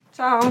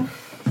Čau.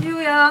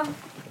 Julia.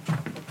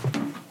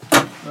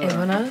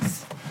 Evo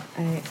nas.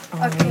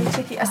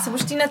 Čekaj, a se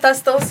boš ti na ta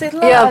stol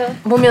sedla? Ja,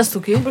 bom jaz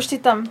tukaj. Boš ti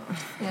tam?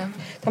 Ja.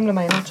 Tam le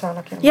ima eno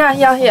čala.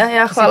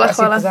 Ja, hvala.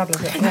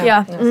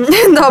 Ja,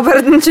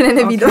 dobro, če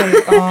ne vidim.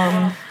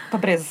 Pa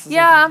brez.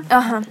 Ja,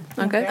 aha,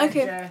 ok.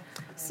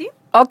 Si?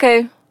 Ok,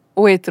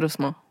 v etru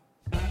smo.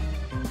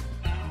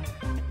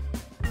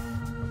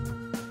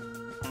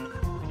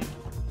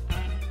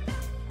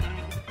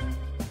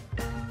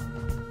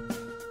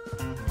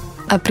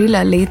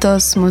 Aprila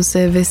letos smo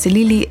se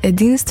veselili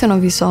edinstveno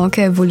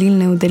visoke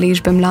volilne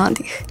udeležbe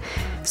mladih.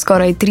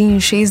 Skoraj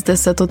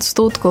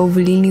 63%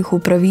 volilnih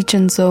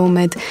upravičencev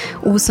med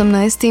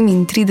 18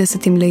 in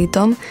 30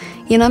 letom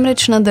je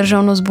namreč na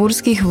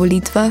državnozborskih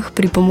volitvah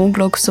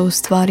pripomoglo k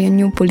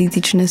soustvarjanju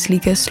politične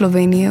slike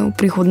Slovenije v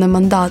prihodnjem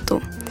mandatu.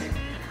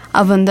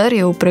 A vendar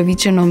je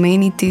upravičeno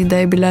meniti, da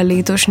je bila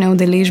letošnja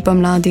udeležba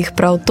mladih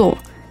prav to,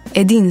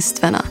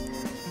 edinstvena.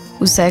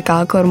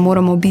 Vsekakor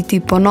moramo biti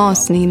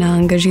ponosni na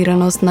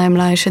angažiranost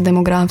najmlajše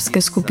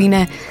demografske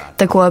skupine,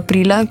 tako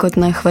aprila kot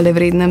na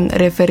hvalevrednem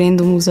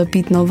referendumu za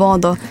pitno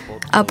vodo,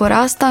 a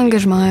porasta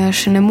angažmaja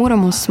še ne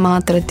moremo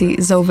smatrati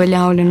za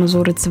uveljavljen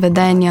vzorec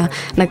vedenja,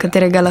 na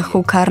katerega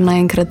lahko kar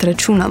naenkrat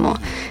računamo,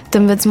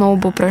 temveč smo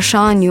ob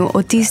vprašanju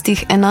o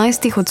tistih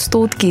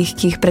 11%,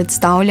 ki jih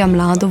predstavlja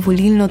mlado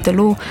volilno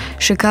telo,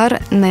 še kar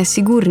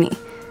nesigurni.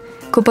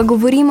 Ko pa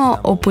govorimo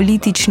o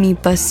politični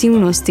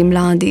pasivnosti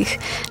mladih,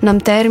 nam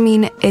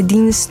termin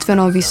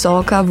edinstveno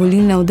visoka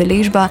volilna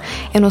udeležba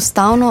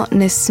enostavno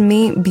ne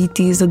sme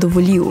biti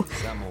zadovoljiv.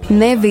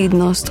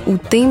 Nevednost v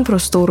tem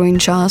prostoru in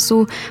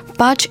času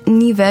pač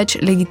ni več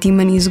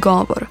legitimen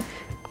izgovor.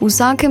 V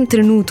vsakem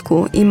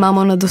trenutku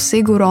imamo na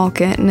dosegu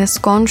roke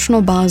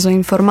neskončno bazo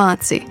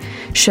informacij.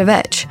 Še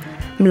več.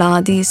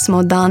 Mladi smo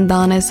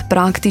dandanes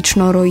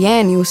praktično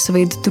rojeni v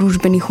svet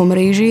družbenih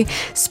omrežij,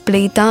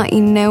 spleta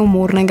in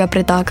neumornega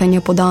pretakanja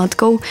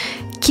podatkov,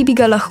 ki bi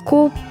ga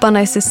lahko, pa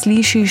naj se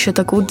sliši še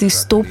tako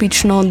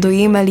distopično,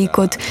 dojemali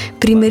kot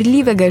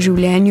primerljivega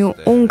življenju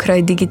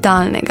onkraj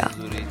digitalnega.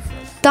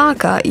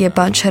 Taka je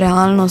pač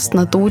realnost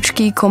na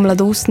točki, ko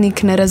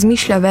mladostnik ne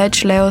razmišlja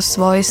več le o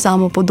svoji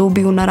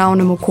samopodobi v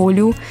naravnem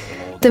okolju,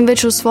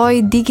 temveč o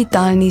svoji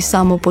digitalni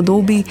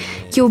samopodobi,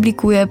 ki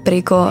oblikuje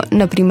preko,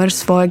 na primer,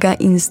 svojega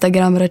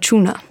Instagram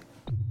računa.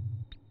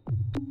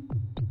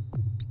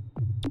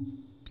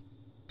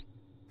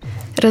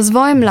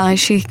 Razvoj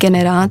mlajših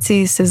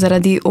generacij se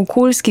zaradi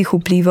okoljskih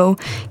vplivov,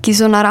 ki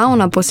so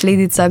naravna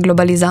posledica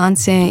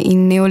globalizacije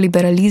in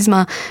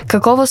neoliberalizma,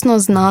 kakovostno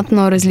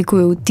znatno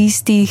razlikuje v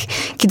tistih,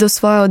 ki do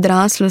svoje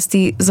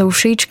odraslosti za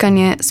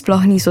všečkanje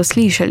sploh niso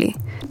slišali,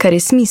 kar je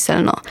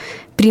smiselno.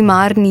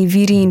 Primarni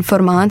viri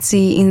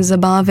informacij in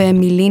zabave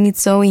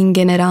milenijcev in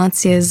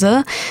generacije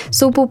Z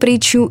so v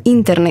povprečju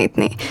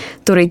internetni,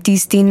 torej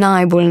tisti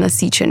najbolj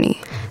nasičeni.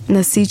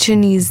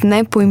 Nasičeni z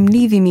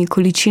nepojmljivimi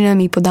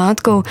količinami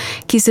podatkov,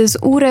 ki se z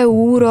ure v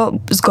uro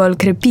zgolj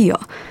krepijo.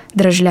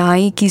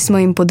 Dražljaji, ki smo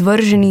jim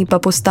podvrženi, pa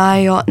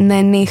postajajo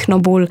nenehno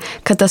bolj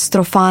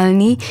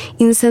katastrofalni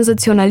in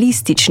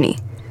senzacionalistični.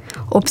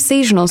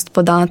 Obsežnost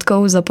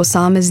podatkov za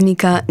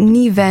posameznika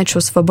ni več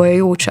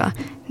osvobojajoča.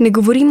 Ne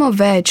govorimo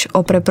več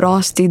o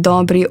preprosti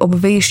dobri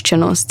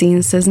obveščenosti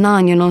in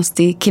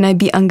seznanjenosti, ki naj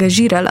bi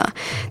angažirala,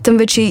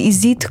 temveč je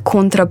izid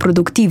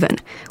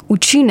kontraproduktiven.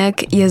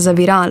 Učinek je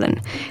zaviralen,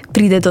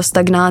 pride do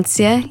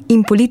stagnacije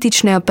in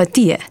politične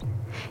apatije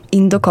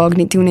in do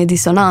kognitivne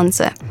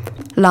disonance.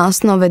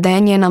 Lastno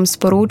vedenje nam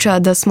sporoča,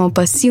 da smo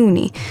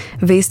pasivni,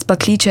 vest pa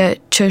kliče,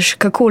 češ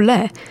kako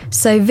le,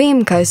 saj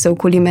vem, kaj se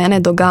okoli mene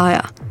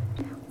dogaja.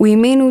 V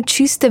imenu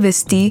čiste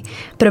vesti,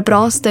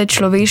 preproste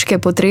človeške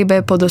potrebe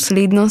po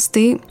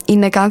doslednosti in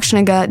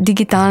nekakšnega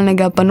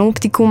digitalnega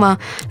panoptikuma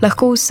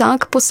lahko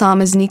vsak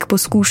posameznik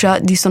poskuša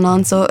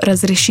disonanco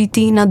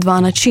razrešiti na dva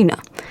načina.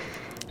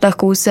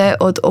 Lahko se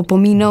od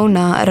opominov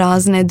na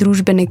razne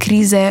družbene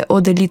krize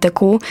oddeli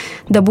tako,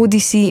 da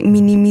bodisi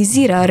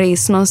minimizira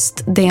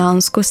resnost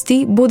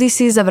dejanskosti,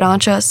 bodisi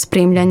zavrača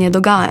spremljanje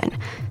dogajanj.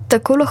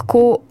 Tako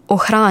lahko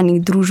ohrani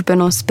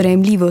družbeno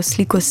sprejemljivo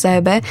sliko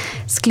sebe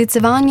s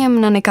sklicevanjem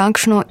na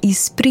nekakšno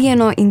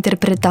izprijeno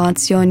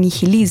interpretacijo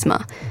nihilizma.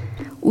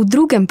 V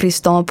drugem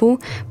pristopu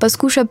pa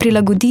skuša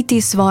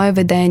prilagoditi svoje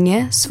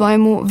vedenje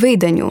svojemu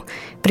vedenju,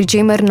 pri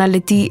čemer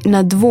naleti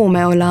na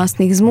dvome o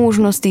lastnih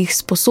zmožnostih,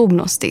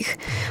 sposobnostih.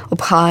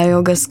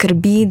 Obhajajo ga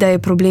skrbi, da je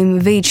problem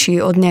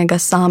večji od njega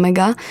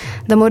samega,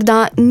 da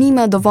morda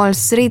nima dovolj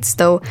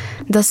sredstev,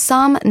 da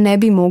sam ne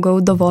bi mogel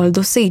dovolj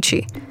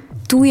doseči.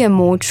 Tu je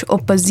moč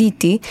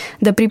opaziti,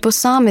 da pri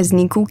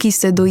posamezniku, ki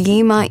se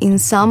dojema in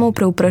samo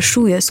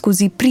prevprašuje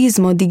skozi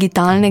prizmo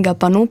digitalnega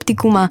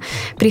panoptikuma,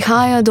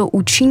 prihaja do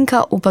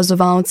učinka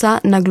opazovalca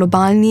na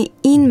globalni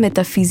in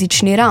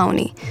metafizični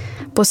ravni.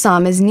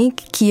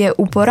 Posameznik, ki je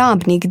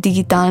uporabnik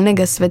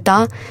digitalnega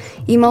sveta,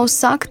 ima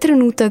vsak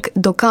trenutek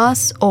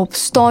dokaz o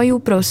obstoju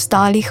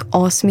preostalih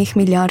 8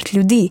 milijard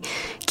ljudi,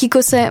 ki,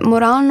 ko se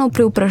moralno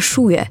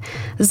preuprašuje,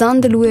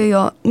 zanj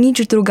delujejo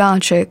nič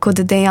drugače kot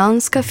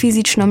dejanska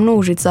fizična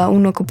množica v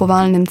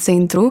nakupovalnem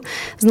centru,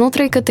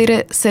 znotraj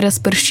katere se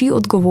razprši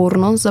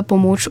odgovornost za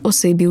pomoč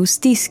osebi v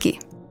stiski.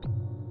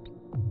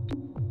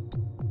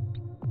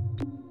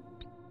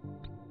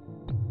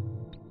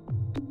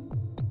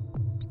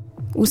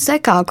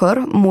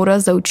 Vsekakor mora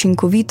za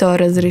učinkovito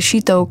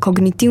razrešitev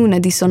kognitivne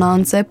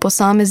disonance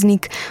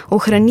posameznik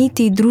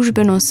ohraniti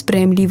družbeno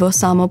sprejemljivo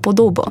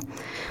samopodobo.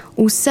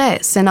 Vse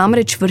se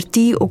namreč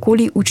vrti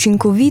okoli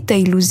učinkovite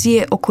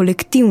iluzije o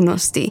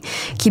kolektivnosti,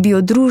 ki bi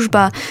jo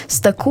družba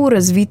s tako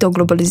razvito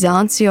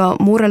globalizacijo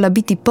morala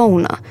biti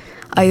polna,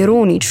 a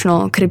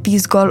ironično krepi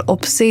zgolj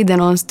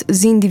obsedenost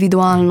z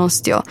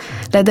individualnostjo,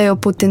 le da jo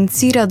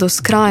potencira do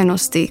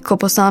skrajnosti, ko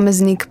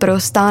posameznik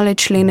preostale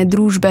člene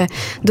družbe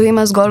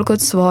dojema zgolj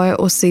kot svoje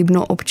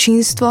osebno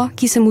občinstvo,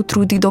 ki se mu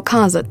trudi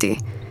dokazati.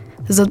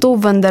 Zato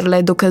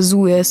vendarle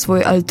dokazuje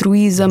svoj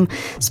altruizem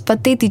s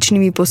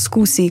patetičnimi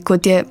poskusi,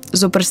 kot je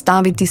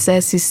zoperstaviti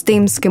se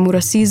sistemskemu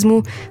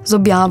rasizmu z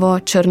objavo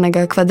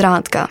črnega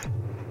kvadratka.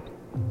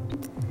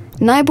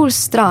 Najbolj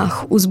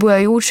strah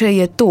vzbujajoče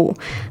je to,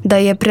 da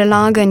je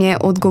prelaganje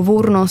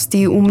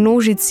odgovornosti v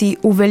množici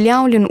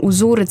uveljavljen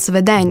vzorec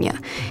vedenja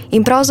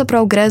in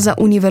pravzaprav gre za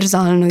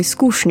univerzalno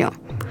izkušnjo.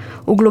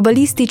 V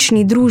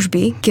globalistični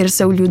družbi, kjer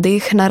se v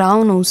ljudeh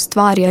naravno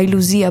ustvarja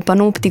iluzija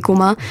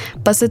panoptikuma,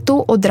 pa se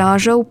to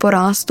odraža v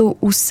porastu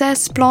vse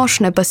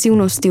splošne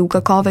pasivnosti v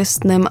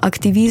kakovostnem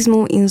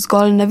aktivizmu in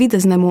zgolj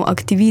navideznemu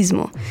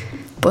aktivizmu.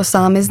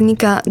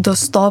 Posameznika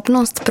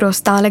dostopnost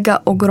preostalega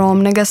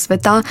ogromnega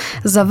sveta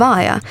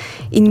zavaja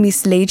in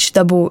misleč,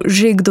 da bo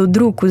že kdo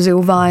drug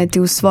vzel vajeti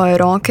v svoje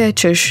roke,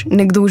 češ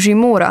nekdo že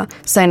mora,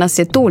 saj nas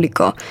je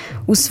toliko,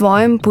 v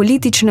svojem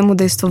političnem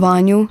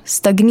udejstvovanju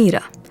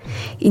stagnira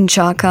in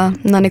čaka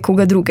na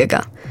nekoga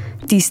drugega.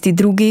 Tisti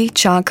drugi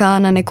čaka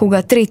na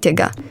nekoga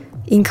tretjega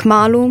in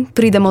kmalu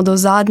pridemo do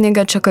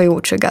zadnjega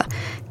čakajočega,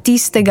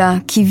 tistega,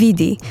 ki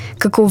vidi,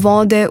 kako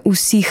vode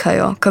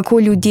usihajo, kako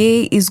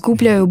ljudje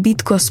izgubljajo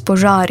bitko s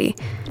požari,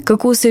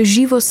 kako se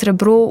živo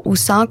srebro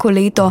vsako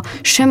leto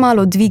še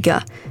malo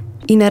dviga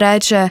in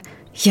reče,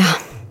 ja,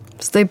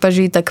 zdaj pa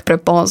že tako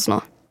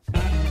prepozno.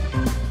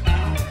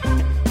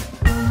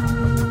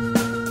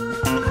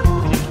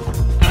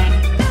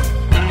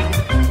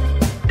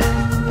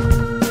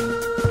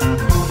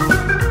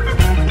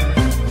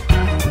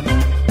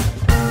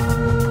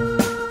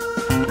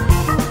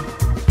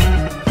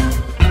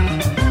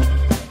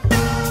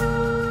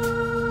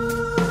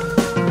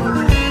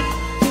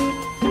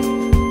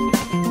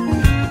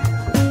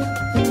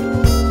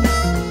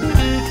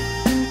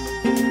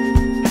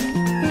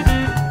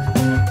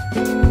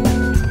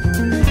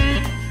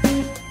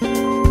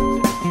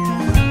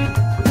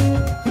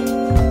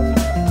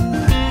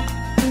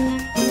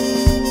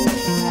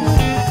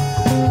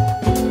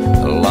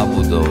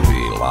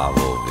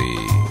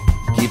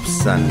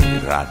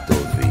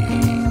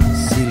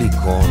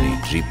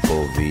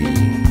 Džipovi,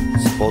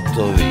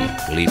 spotovi,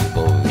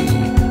 klipovi,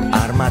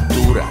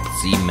 armatura,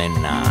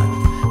 cimenat,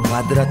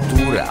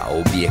 kvadratura,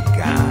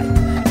 objekat,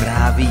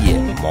 pravi je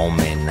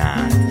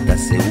momenat da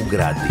se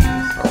ugradi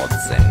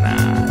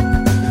procenat.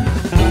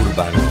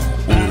 Urbano,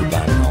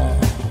 urbano,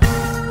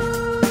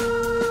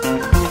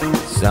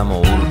 samo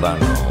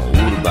urbano,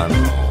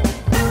 urbano,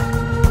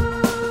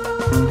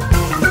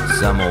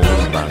 samo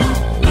urbano,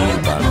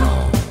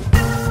 urbano,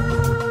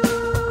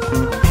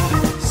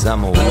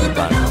 samo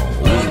urbano.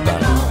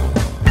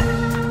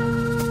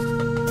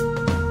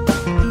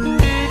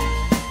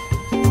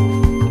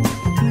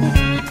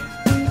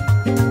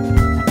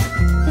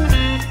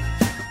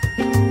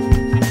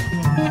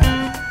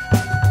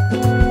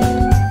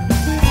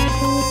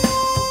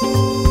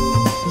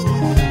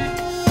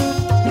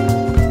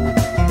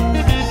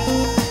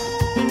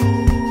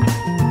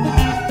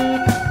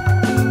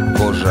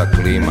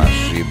 Klima,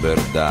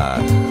 šiberdah,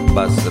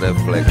 bas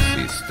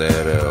refleksi,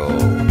 stereo,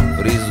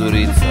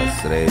 frizurica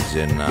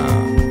sređena,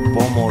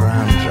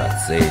 pomoranđa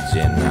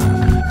ceđena,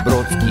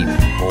 brodski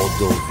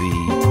podovi,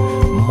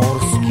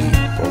 morski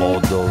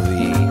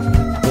plodovi,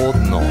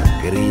 podno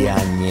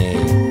grijanje,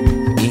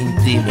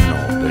 intimno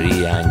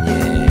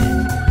brijanje,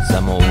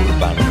 samo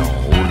urbano,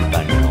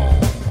 urbano,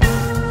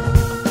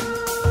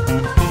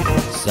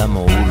 samo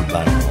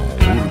urbano,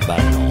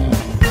 urbano,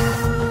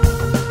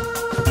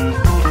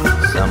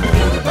 samo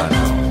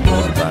urbano,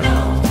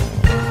 urbano,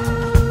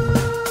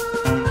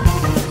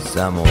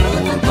 samo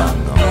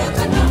urbano,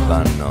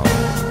 urbano.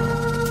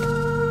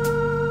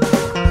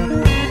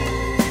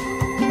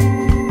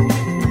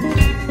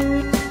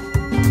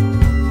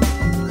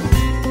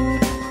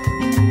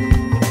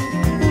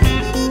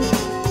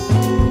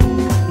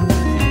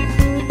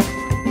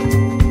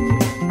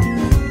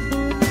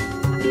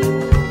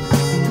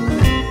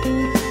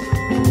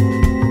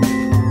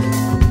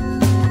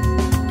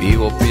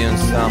 Pivo pijem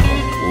samo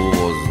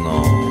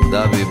uvozno,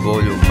 da bi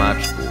bolju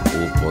mačku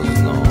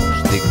upoznao.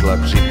 Štikla,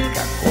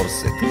 čipka,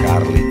 korset,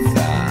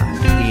 Karlica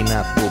i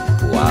na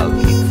pupu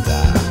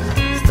Alkica.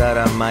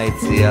 Stara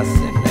majcija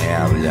se ne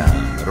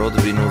javljam,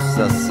 rodbinu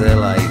sa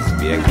sela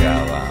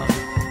izbjegavam,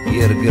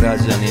 jer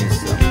građanin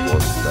sam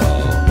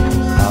postao,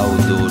 a u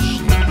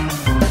duši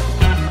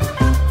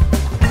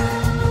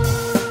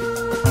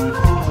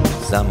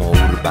samo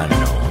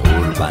urbano,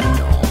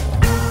 urbano.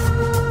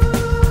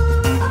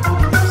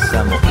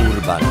 Samo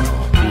urbano,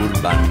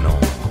 urbano.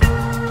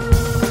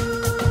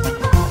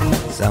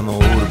 Samo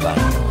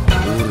urbano,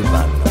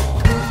 urbano.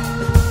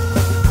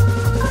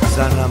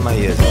 Sa nama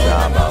je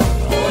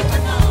zabavno,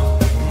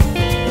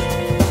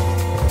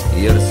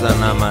 jer sa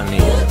nama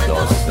nije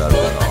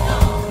dosadno.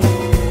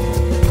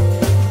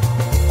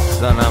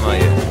 Sa nama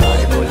je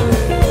najbolje,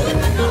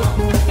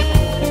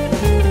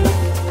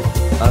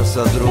 a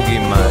sa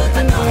drugima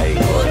je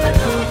najgore.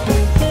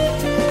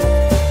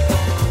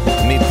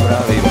 Mi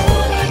pravimo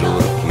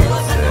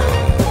žurkice,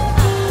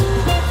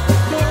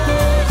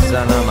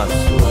 sa nama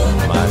su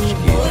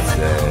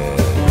mačkice,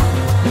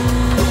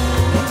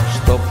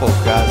 što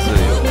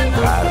pokazuju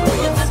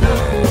karlice.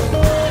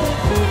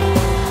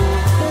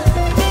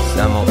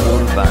 Samo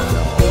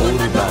urbano,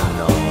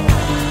 urbano.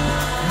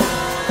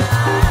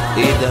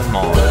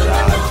 Idemo,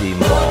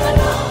 radimo,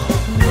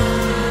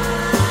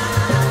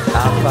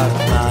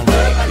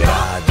 apartmane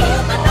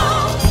gradimo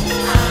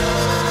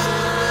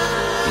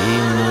i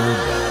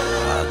muda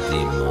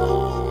radimo.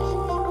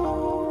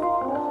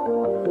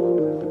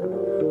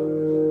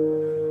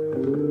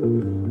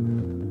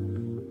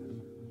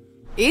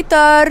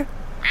 Itar!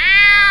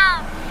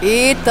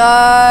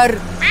 Itar!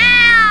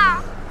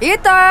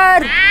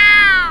 Itar!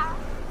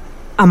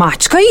 A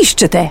mačka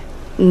iščete?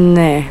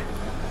 Ne,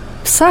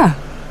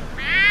 psa.